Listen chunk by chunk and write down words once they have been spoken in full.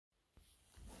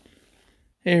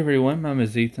Hey everyone, my name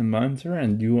is Ethan Bunzer,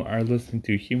 and you are listening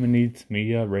to Human Needs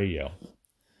Media Radio.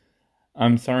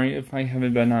 I'm sorry if I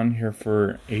haven't been on here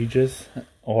for ages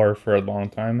or for a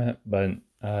long time, but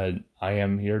I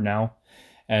am here now,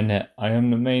 and I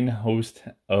am the main host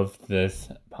of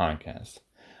this podcast,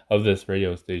 of this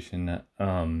radio station.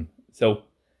 So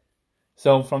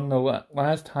from the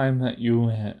last time that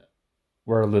you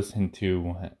were listening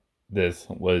to this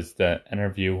was the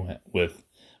interview with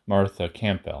Martha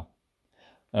Campbell.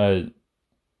 All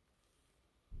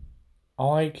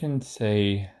I can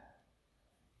say,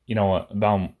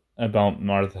 about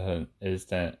Martha is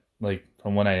that, like,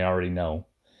 from what I already know,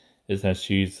 is that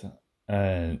she's,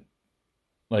 uh,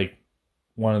 like,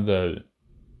 one of the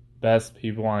best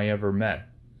people I ever met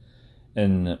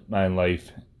in my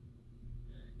life,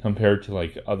 compared to,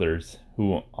 like, others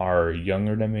who are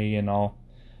younger than me and all,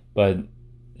 but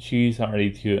she's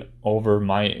already over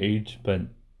my age, but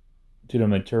to the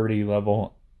maturity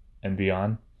level and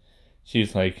beyond. She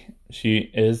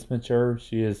is mature.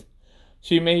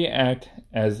 She may act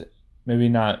as maybe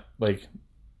not like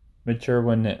mature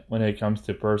when it comes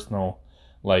to personal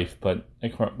life, but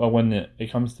when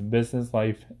it comes to business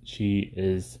life, she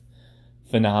is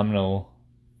phenomenal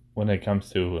when it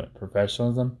comes to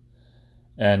professionalism,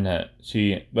 and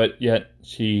she plays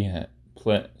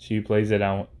it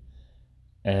out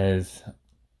as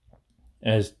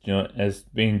as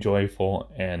being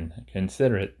joyful and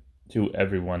considerate to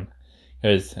everyone,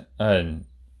 because I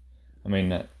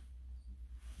mean,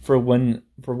 for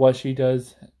what she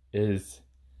does is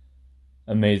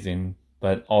amazing,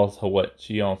 but also what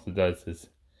she also does is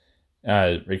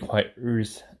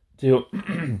requires to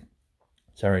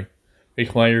sorry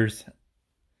requires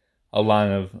a lot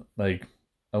of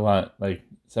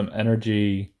some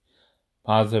energy,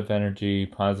 positive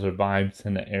vibes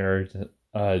in the air,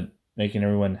 making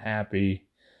everyone happy.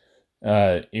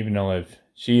 Even though if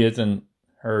she isn't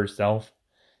herself,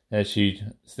 that she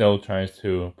still tries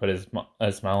to put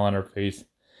a smile on her face.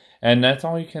 And that's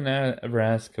all you can ever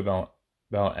ask about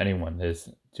anyone, is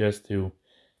just to,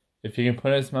 if you can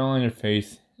put a smile on your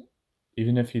face,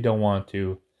 even if you don't want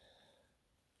to,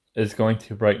 it's going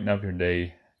to brighten up your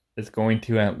day. It's going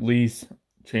to at least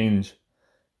change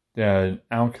the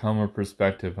outcome or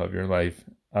perspective of your life,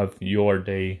 of your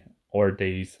day or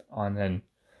days on end,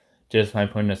 just by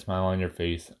putting a smile on your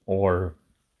face, or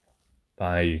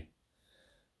by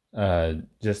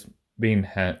just trying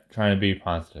to be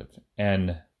positive.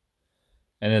 And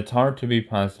it's hard to be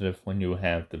positive when you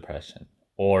have depression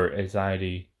or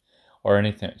anxiety or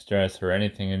anything, stress or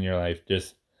anything in your life.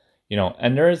 Just,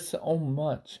 and there is so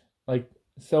much,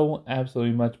 so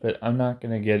absolutely much, but I'm not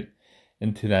going to get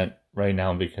into that right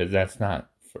now, because that's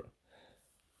not for,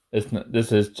 it's not,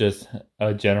 this is just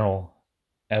a general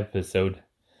episode,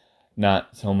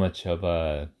 not so much of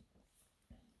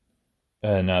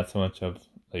not so much of,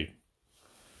 like,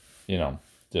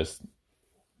 just,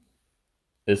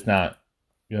 it's not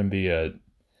going to be a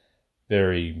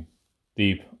very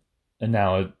deep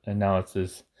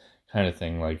analysis kind of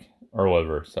thing, like, or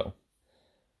whatever. So,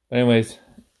 but anyways,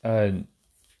 uh,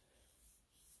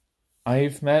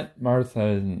 I've met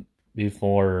Martha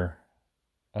before.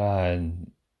 Uh,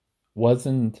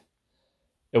 wasn't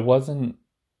it wasn't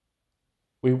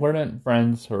We weren't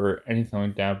friends or anything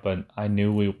like that, but I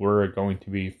knew we were going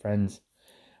to be friends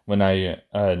when I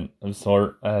or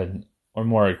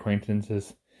more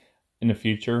acquaintances in the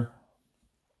future.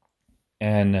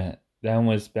 And that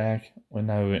was back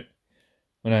when I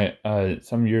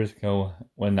some years ago,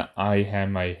 when I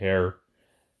had my hair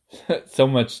so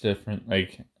much different,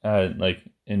 like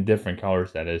in different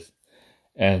colors, that is,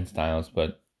 and styles,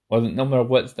 but wasn't, no matter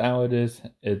what style it is,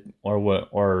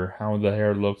 or how the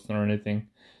hair looks or anything,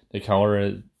 the color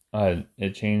is,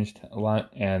 it changed a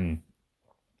lot.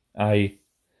 I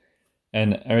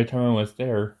and every time I was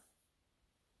there,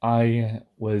 I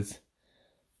was,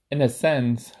 in a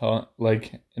sense,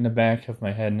 like, in the back of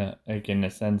my head, like, in a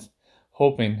sense,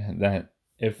 hoping that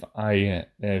if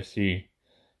she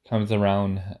comes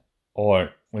around,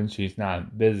 or when she's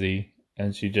not busy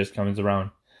and she just comes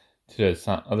around to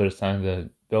the other side of the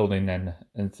building, and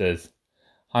says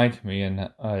hi to me, and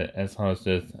as well as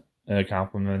just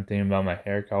complimenting about my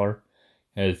hair color,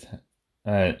 is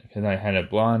because I had it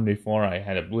blonde before, I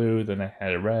had it blue, then I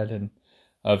had it red, and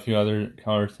a few other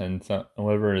colors, and so,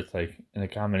 however, it's like in a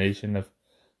combination of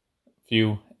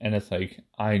few, and it's like,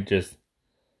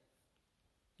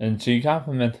 and she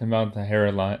complimented about the hair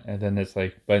a lot, and then it's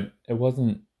like, but it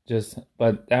wasn't just,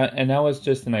 that was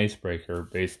just an icebreaker,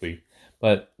 basically.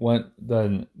 But what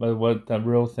the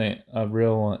real thing, a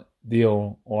real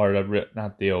deal, or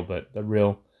not deal, but the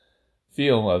real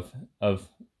feel of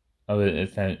of it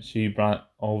is that she brought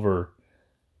over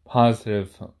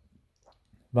positive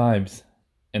vibes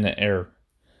in the air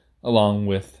along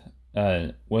with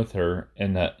her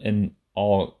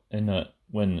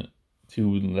when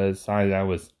to the side I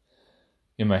was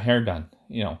getting my hair done.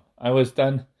 I was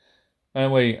done. By the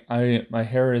way, my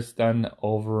hair is done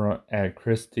over at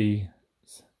Christie's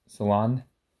Salon,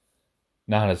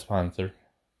 not a sponsor.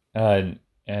 And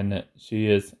she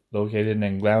is located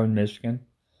in Gladwin, Michigan,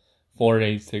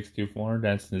 48624.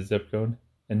 That's the zip code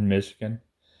in Michigan.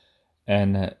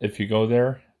 And if you go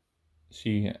there,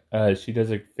 she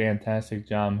does a fantastic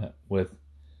job with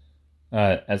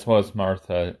as well as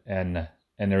Martha and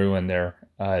everyone there.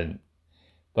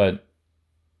 But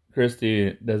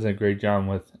Christy does a great job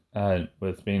with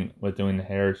doing the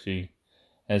hair. She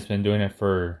has been doing it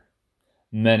for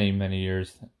many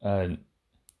years. I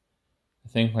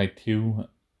think like two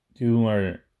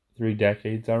or 3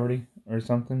 decades already or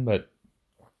something. But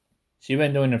she's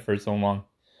been doing it for so long,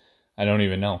 I don't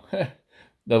even know.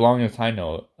 The longest I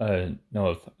know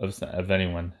of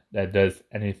anyone that does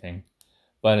anything.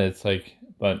 But it's like,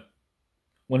 but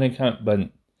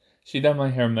she done my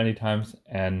hair many times,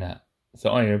 and so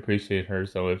I appreciate her.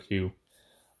 So if you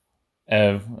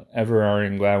ever are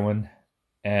in Gladwin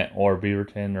or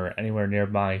Beaverton or anywhere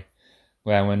nearby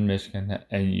Gladwin, Michigan,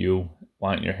 and you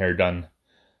want your hair done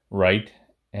right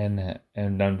and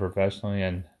done professionally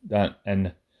and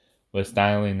with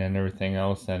styling and everything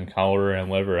else and color and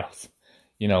whatever else,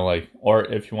 or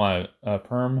if you want a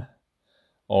perm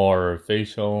or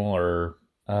facial or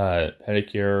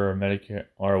pedicure or Medicare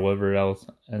or whatever else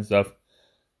and stuff,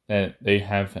 that they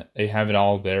have it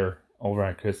all there over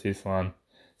at Christie's Salon.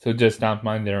 So just stop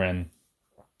by there and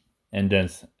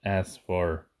just ask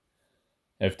for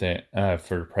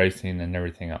for pricing and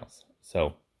everything else.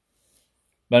 So,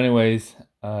 but anyways,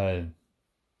 and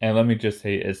let me just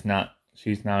say,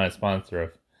 she's not a sponsor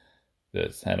of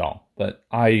this at all. But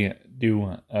I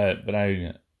do, I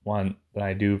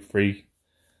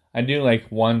do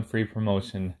like one free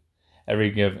promotion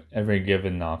every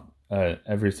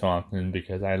so often,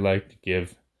 because I like to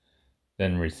give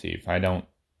than receive. I don't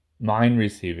mind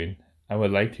receiving. I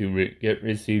would like to get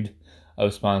received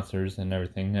of sponsors and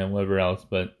everything and whatever else,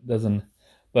 but doesn't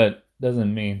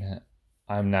mean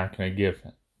I'm not going to give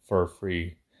for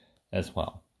free as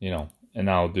well, and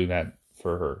I'll do that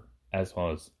for her as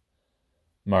well as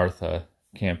Martha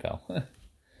Campbell.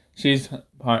 she's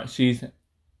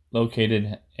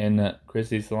located in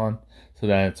Christie's Salon, so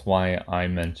that's why I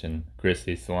mention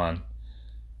Christie's Salon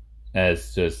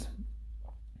as just,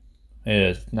 it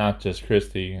is not just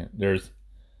Christie. There's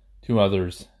 2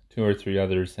 or 3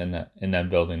 others in that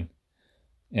building.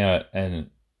 Yeah,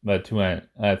 but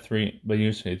 3, but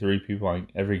usually 3 people on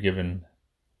every given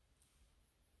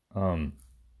 3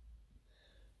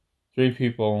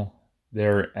 people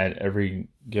there at every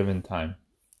given time.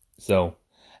 So,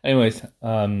 anyways,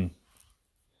 but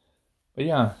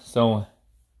yeah, so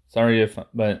sorry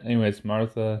but anyways,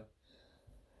 Martha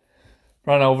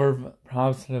brought over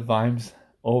positive vibes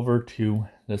over to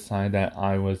the side that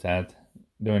I was at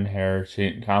doing hair.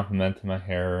 She complimented my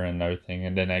hair and everything,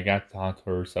 and then I got to talk to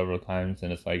her several times,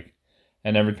 and it's like,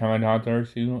 and every time I talked to her,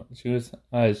 she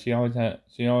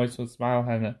always would smile,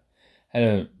 had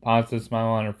a positive smile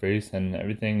on her face and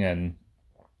everything, and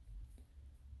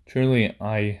truly,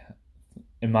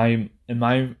 in my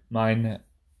mind,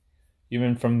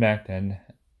 even from back then,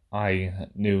 I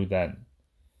knew that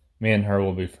me and her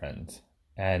will be friends,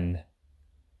 and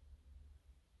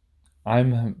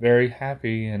I'm very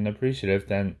happy and appreciative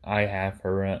that I have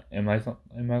her in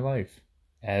my life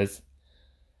as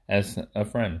a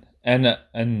friend.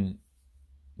 And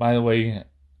by the way,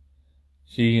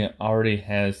 she already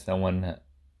has someone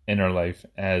in her life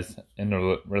as in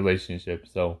a relationship,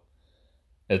 so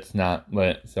it's not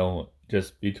lit. So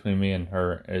just between me and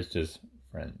her, it's just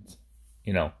friends,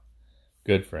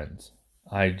 good friends.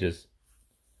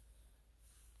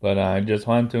 But I just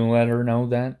want to let her know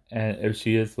that, and if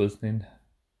she is listening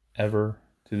ever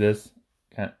to this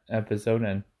episode,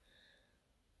 and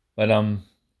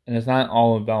it's not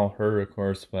all about her, of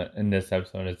course, but in this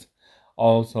episode, it's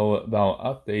also about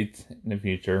updates in the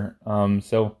future.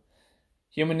 So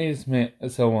human needs, but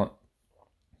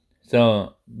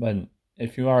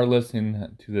if you are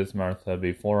listening to this, Martha,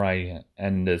 before I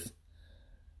end this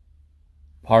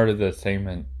part of the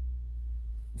segment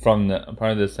from the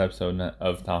part of this episode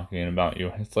of talking about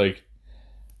you, it's like,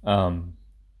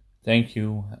 thank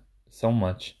you so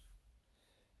much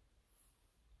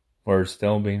for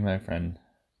still being my friend,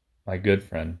 my good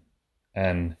friend,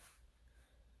 and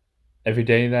every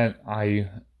day that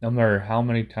no matter how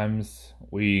many times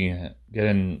we get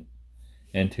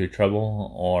into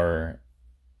trouble, or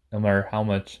no matter how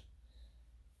much,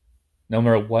 no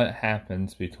matter what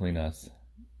happens between us,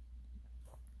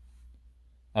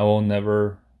 I will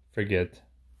never forget,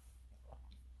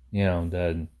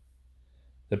 the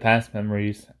past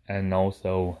memories, and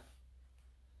also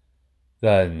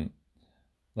the,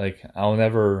 I'll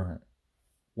never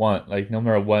want, no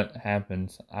matter what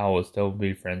happens, I will still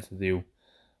be friends with you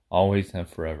always and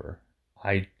forever.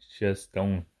 I just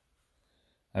don't,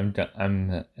 and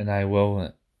I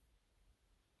will,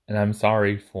 and I'm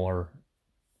sorry for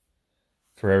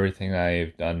everything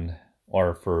I've done,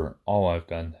 or for all I've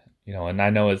done, and I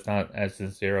know it's not as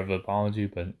sincere of an apology,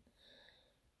 but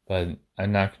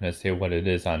I'm not going to say what it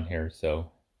is on here,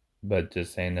 so, but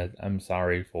just saying that I'm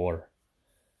sorry for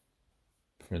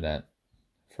that,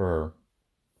 for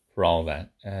all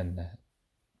that, and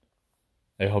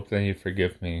I hope that you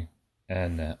forgive me,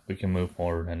 and we can move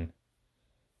forward,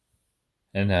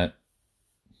 and that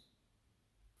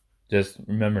just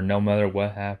remember, no matter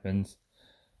what happens,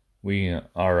 we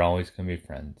are always going to be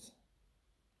friends.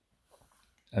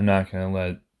 I'm not going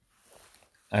to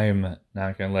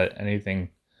let anything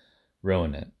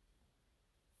ruin it.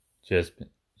 Just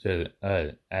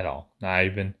at all. Not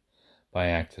even by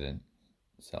accident.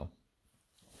 So,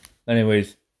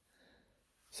 anyways,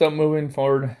 so moving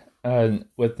forward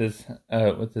with this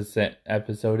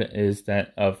episode is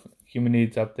that of Human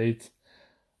Needs Updates.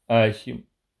 Human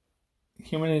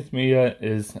Needs Media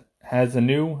has a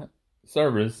new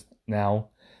service now,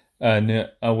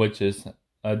 which is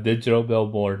a digital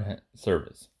billboard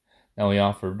service. Now we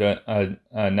offer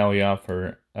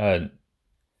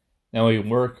now we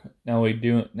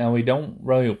don't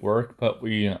really work, but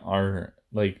we are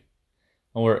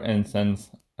we're in sense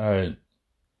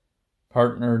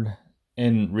partnered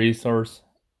in resource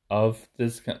of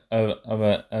this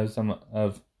of some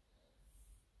of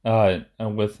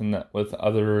with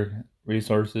other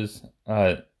resources.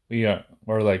 We're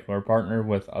partnered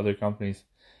with other companies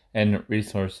and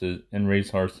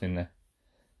resourcing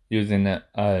using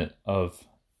of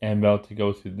Amwell to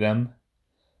go through them.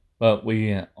 But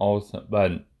we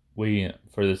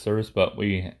for the service,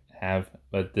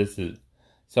 this is,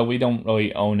 so we don't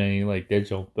really own any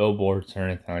digital billboards or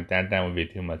anything like that. That would be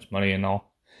too much money and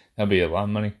all. That'd be a lot of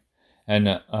money.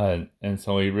 And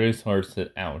so we resource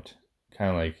it out,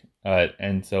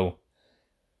 and so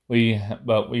we have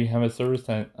a service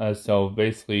that, so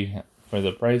basically for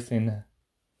the pricing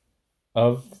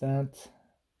of that,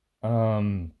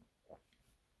 I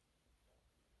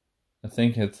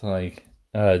think it's trying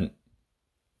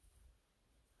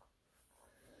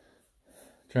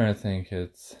to think,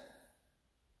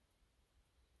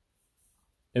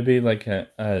 it'd be hold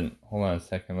on a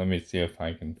second, let me see if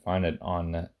I can find it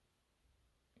on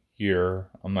here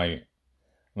on my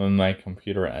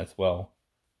computer as well.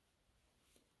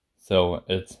 So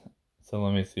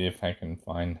let me see if I can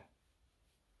find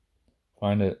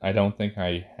it. I don't think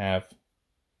I have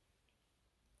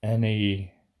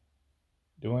any.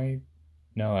 Do I?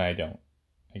 No, I don't,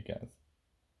 I guess.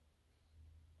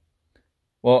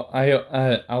 Well,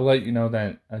 I'll let you know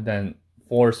that then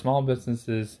for small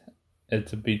businesses,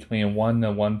 it's between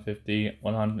 $100 and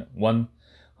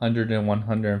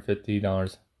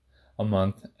 $150 a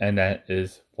month, and that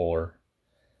is for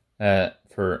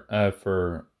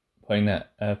putting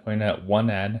that one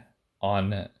ad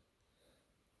on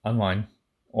online,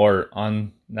 or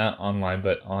on, not online,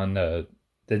 but on the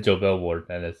digital billboard,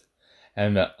 that is,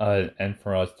 and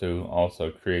for us to also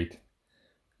create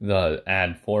the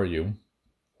ad for you.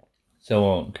 So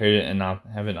we'll create it and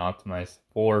have it optimized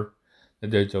for the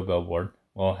digital billboard.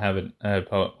 We'll have it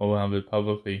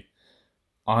publicly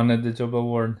on a digital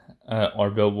billboard, or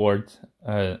billboards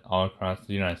all across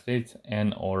the United States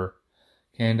and or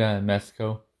Canada and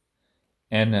Mexico,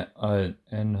 and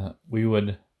we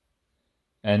would,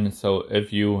 and so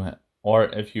if you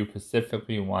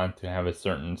specifically want to have a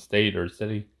certain state or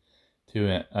city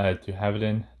to have it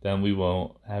in, then we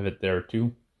will have it there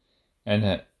too,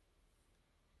 and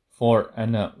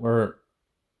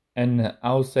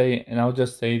I'll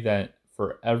just say that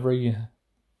for every,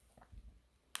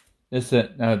 this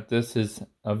is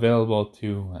available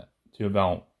to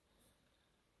about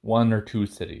one or two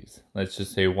cities. Let's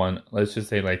just say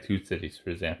like two cities, for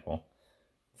example,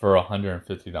 for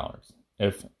 $150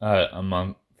 if a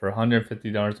month, for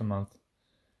 $150 a month,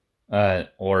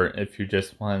 or if you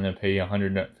just want to pay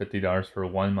 $150 for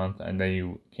 1 month and then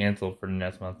you cancel for the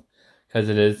next month, because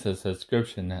it is a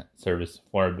subscription service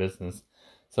for a business.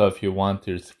 So if you want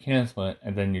to just cancel it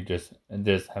and then you just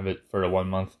have it for 1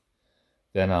 month,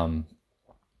 then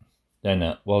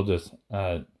we'll just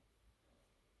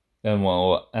then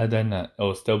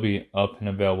it'll still be up and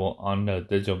available on the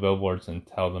digital billboards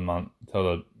until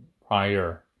the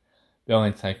prior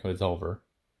billing cycle is over.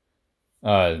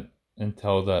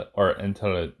 Until the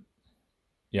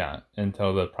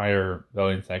prior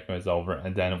billing cycle is over,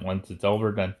 and then once it's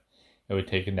over, then it would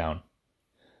take it down.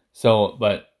 So,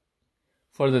 but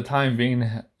for the time being,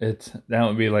 that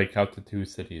would be like up to 2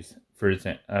 cities, for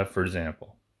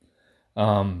example.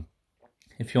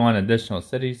 If you want additional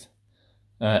cities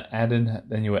added,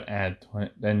 then you would add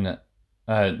 20. Then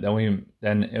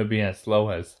it would be as low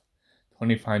as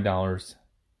 $25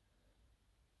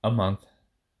 a month,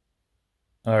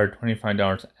 or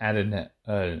 $25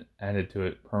 added to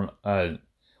it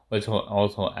which will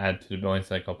also add to the billing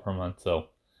cycle per month. So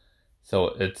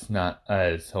it's not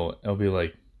so it'll be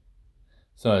like,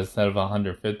 so instead of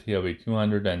 150, it'll be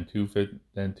 200, then 250,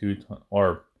 then 220,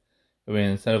 or it'll be,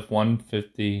 instead of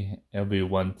 150, it'll be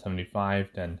 175,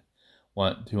 then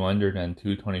 200, and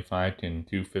 225, and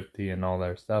 250, and all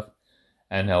that stuff.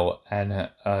 And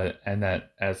that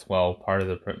as well, part of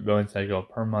the billing cycle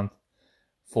per month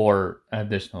for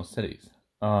additional cities.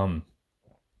 So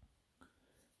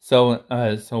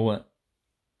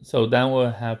that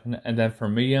will happen, and then for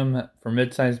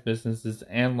mid-sized businesses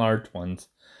and large ones,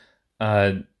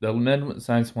 the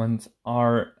mid-sized ones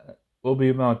will be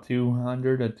about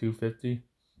 200 to 250.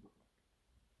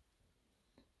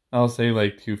 I'll say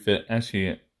like 250.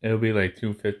 Actually, it'll be like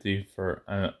 250 for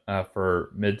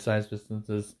mid-sized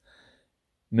businesses,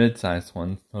 mid-sized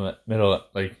ones, middle,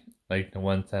 like the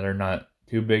ones that are not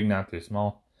too big, not too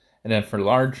small, and then for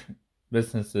large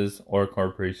businesses or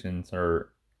corporations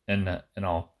or and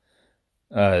all,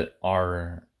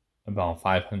 are about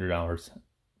 $500.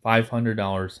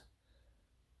 $500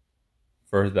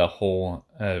 for the whole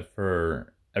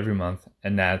for every month,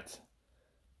 and that's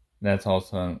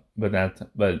also,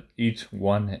 but each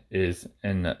one is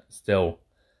in still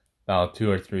about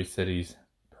 2 or 3 cities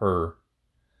per,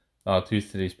 about 2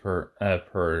 cities per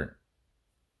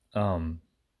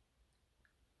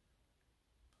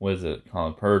what is it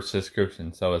called, per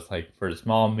subscription. So it's like for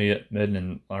small, mid,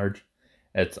 and large,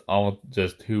 it's all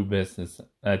just 2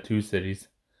 cities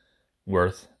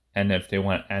worth. And if they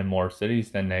want to add more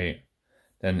cities, then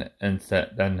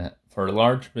for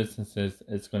large businesses,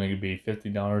 it's going to be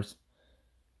 $50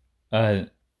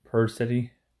 per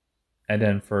city, and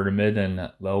then for the mid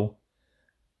and low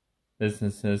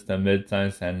businesses, the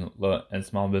mid-size and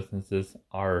small businesses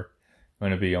are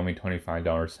going to be only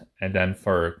 $25, and then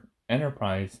for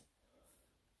enterprise,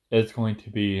 it's going to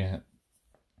be, it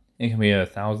can be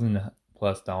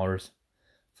 $1,000+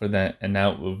 for that, and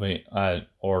that would be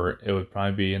or it would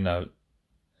probably be in the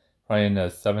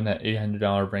 $700 to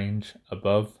 $800 range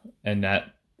above, and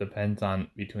that depends on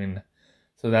between.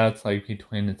 So that's like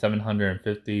between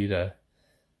 $750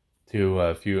 to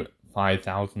a few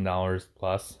 $5,000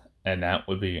 plus, and that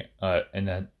would be and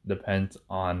that depends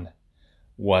on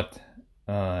what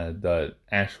the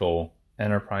actual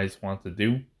enterprise wants to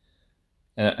do.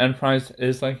 And enterprise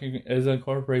is a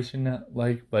corporation,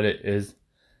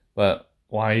 but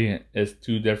why is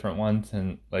 2 different ones,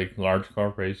 and like large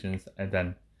corporations, and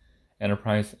then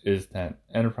enterprise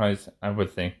I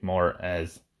would think more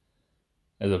as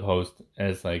opposed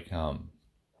as like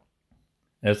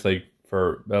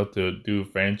for about to do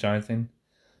franchising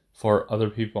for other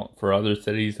people, for other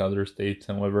cities, other states,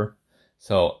 and whatever.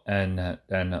 So, and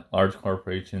then large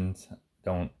corporations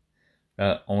don't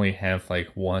only have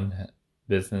like one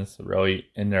business really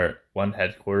in their one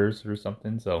headquarters or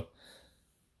something. So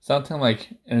something like,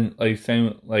 and like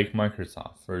same like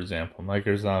Microsoft, for example.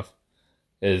 Microsoft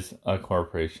is a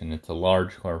corporation. It's a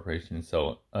large corporation.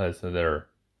 So they're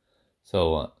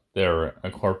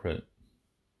a corporate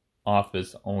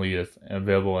office only is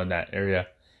available in that area.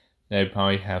 They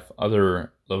probably have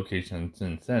other locations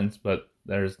in sense, but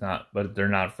they're not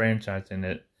franchising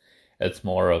it. It's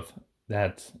more of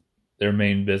that's their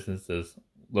main businesses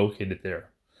located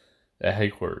there, the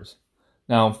headquarters.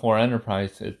 Now for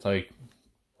enterprise, it's like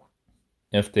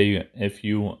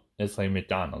it's like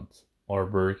McDonald's or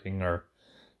Burger King or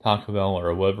Taco Bell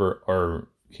or whatever, or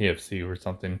KFC or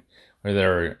something, where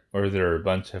there are a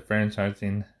bunch of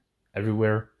franchising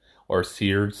everywhere, or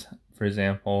Sears, for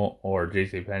example, or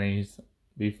JCPenney's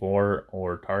before,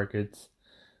 or Target's,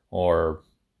 or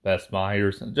Best Buy,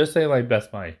 or something. Just say like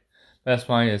Best Buy. Best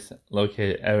Buy is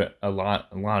located at a lot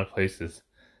of places.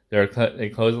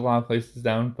 They close a lot of places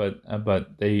down, but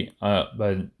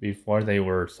before they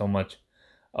were so much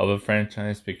of a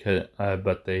franchise, because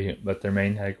but their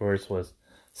main headquarters was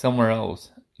somewhere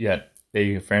else. Yet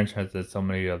they franchised it so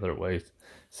many other ways.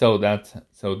 So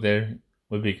they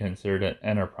would be considered an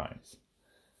enterprise.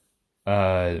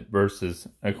 versus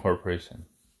a corporation.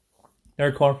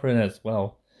 They're corporate as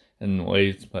well in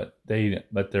ways, but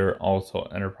they're also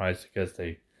enterprise because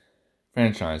they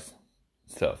franchise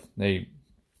stuff.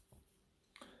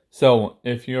 So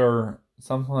if you're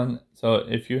someone, so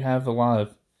if you have a lot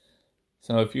of,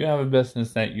 so if you have a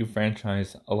business that you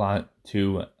franchise a lot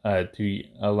to a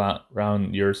lot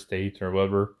around your state or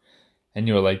whatever, and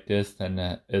you're like this,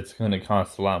 then it's going to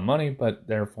cost a lot of money, but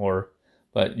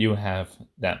you have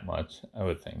that much, I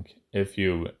would think, if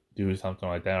you do something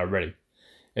like that already.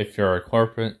 If you're a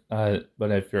corporate, but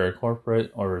if you're a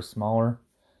corporate or smaller,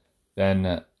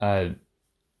 then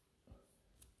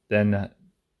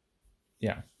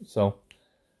yeah. So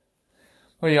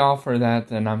we offer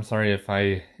that, and I'm sorry if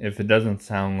it doesn't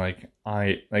sound like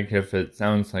if it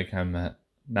sounds like I'm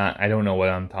not, I don't know what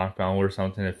I'm talking about or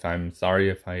something. If I'm sorry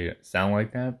if I sound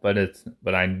like that, but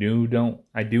I do know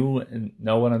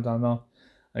what I'm talking about.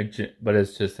 But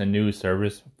it's just a new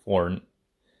service for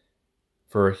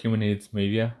Human Needs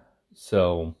Media.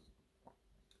 So,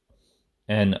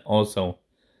 and also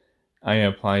I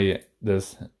apply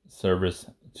this service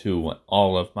to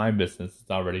all of my businesses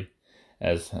already,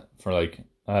 as for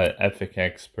Epic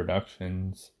X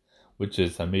Productions, which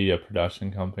is a media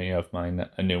production company of mine,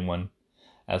 a new one,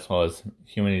 as well as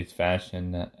Human Needs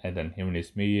Fashion, and then Human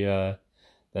Needs Media,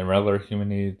 then regular Human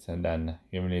Needs, and then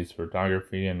Human Needs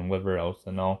Photography, and whatever else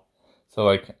and all. So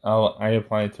I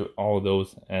apply to all of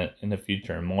those in the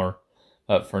future and more,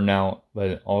 but for now,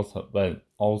 but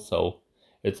also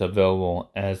it's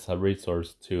available as a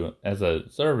resource as a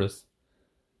service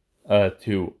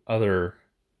to other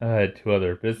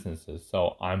businesses.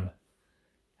 So I'm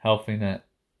helping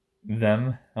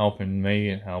helping me,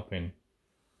 and helping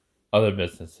other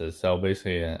businesses. So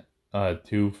basically, a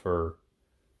 3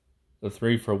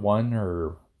 for 1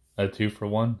 or a 2 for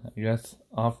 1, I guess,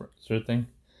 offer sort of thing.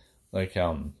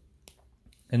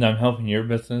 And I'm helping your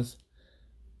business,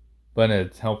 but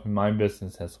it's helping my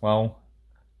business as well.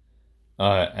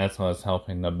 As well as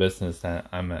helping the business that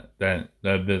I'm at,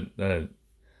 the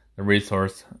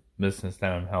resource business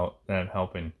that I'm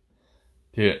helping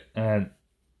to add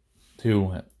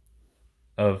to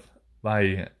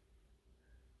by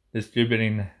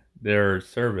distributing their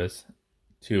service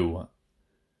to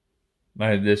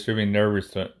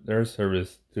their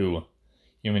service to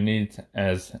Human Needs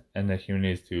and the Human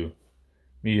Needs to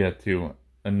media to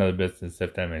another business,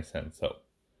 if that makes sense. So,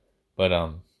 but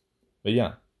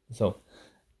yeah. So,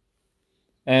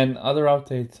 and other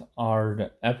updates are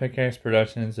the Epic X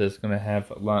Productions is going to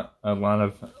have a lot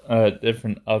of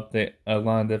different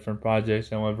projects.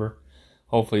 However,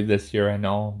 hopefully this year and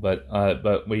all. But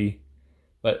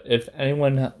if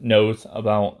anyone knows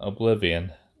about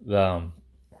Oblivion,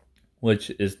 which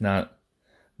is not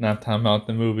talking about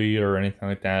the movie or anything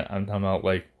like that. I'm talking about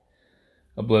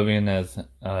Oblivion as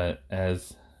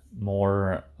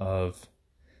more of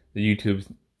the YouTube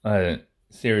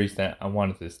series that I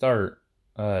wanted to start.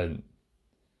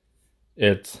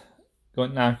 It's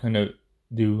not going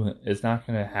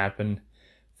to happen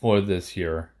for this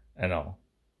year at all.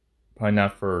 Probably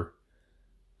not for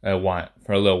a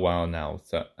little while now.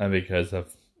 So because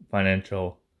of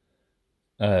financial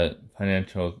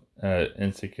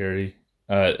insecurity,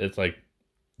 it's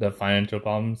the financial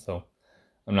problem. So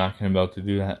I'm not going to be able to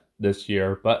do that this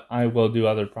year, but I will do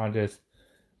other projects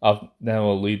that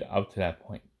will lead up to that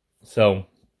point. So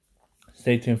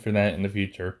stay tuned for that in the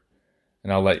future,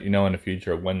 and I'll let you know in the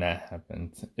future when that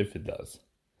happens, if it does.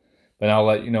 But I'll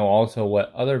let you know also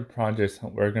what other projects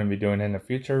we're going to be doing in the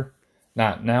future.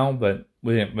 Not now, but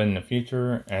in the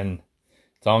future, and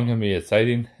it's all going to be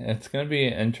exciting. It's going to be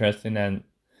interesting and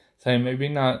exciting. Maybe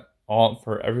not all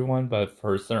for everyone, but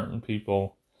for certain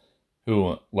people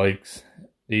who likes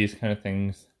these kind of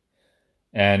things.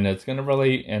 And it's going to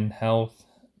relate in health,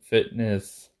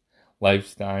 fitness,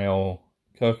 lifestyle,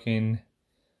 cooking,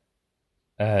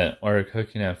 or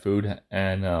cooking and food,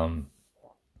 and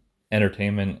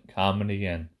entertainment, comedy,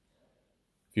 and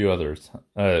a few others.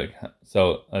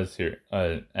 So let's hear,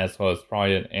 as well as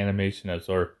probably an animation of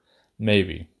sort,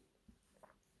 maybe,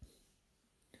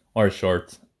 or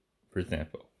shorts, for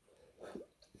example.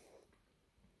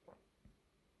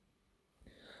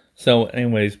 So,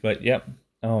 anyways, but yep.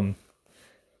 So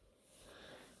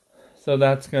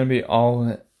that's gonna be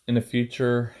all in the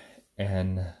future,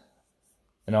 and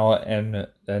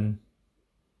then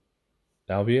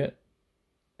that'll be it.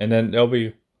 And then there'll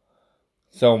be,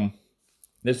 so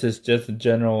this is just a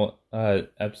general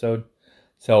episode.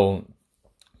 So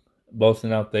both an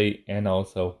update and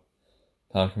also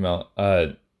talking about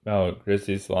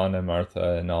Grizzly's Lawn and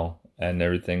Martha and all and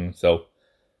everything. So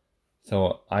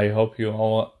So I hope you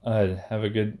all have a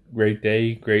great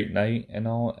day, great night, and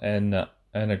all, and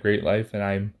a great life.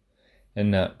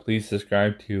 Please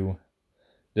subscribe to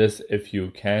this if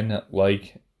you can,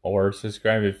 like or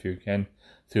subscribe if you can.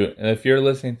 And if you're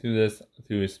listening to this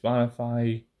through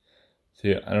Spotify,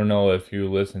 I don't know if you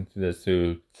listen to this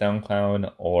through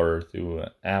SoundCloud or through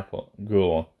Apple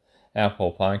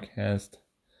Podcast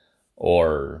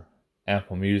or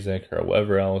Apple Music or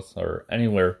whatever else or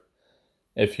anywhere.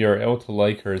 If you're able to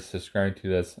like or subscribe to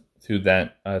this through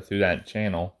that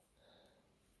channel,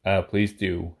 please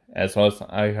do, as well as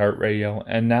iHeartRadio.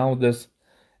 And now this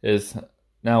is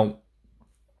now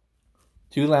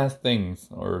three last things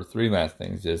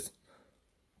is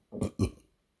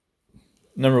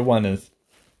number one is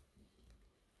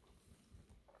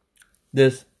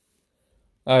this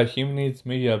Human Needs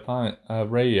Media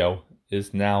Radio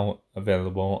is now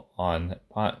available on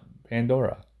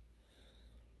Pandora.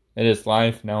 It is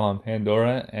live now on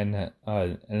Pandora,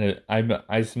 I've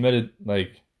submitted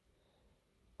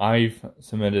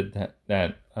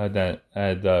the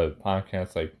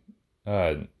podcast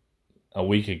a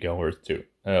week ago or two,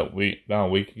 about a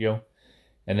week ago,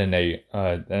 and then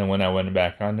when I went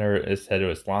back on there, it said it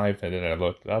was live, and then I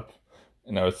looked it up,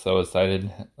 and I was so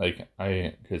excited,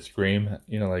 I could scream,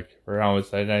 for how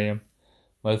excited I am.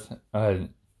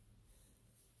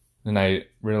 Then I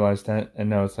realized that, and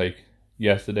now it's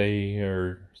yesterday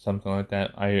or something like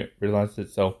that, I realized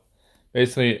it. So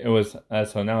basically, it was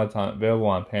so now it's available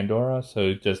on Pandora.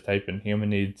 So just type in human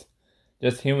needs,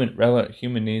 just human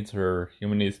needs or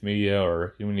human needs media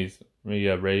or human needs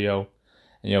media radio,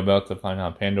 and you'll be able to find it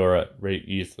on Pandora very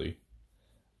easily.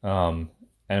 And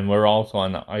we're also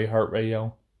on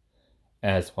iHeartRadio,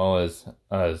 as well as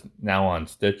now on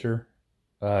Stitcher,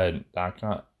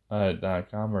 .com or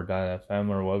 .fm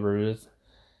or whatever it is,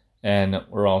 and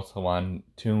we're also on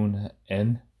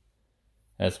TuneIn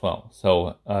as well.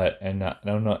 So and I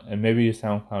don't know, and maybe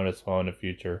SoundCloud as well in the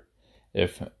future,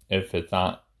 if it's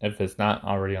not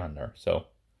already on there. So,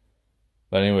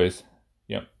 but anyways,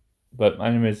 yep. But my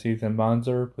name is Ethan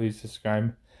Bonzer. Please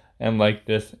subscribe and like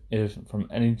this if from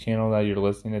any channel that you're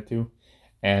listening to,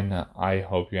 and I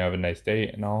hope you have a nice day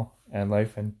and all and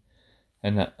life, and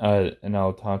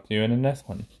I'll talk to you in the next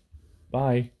one.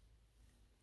 Bye.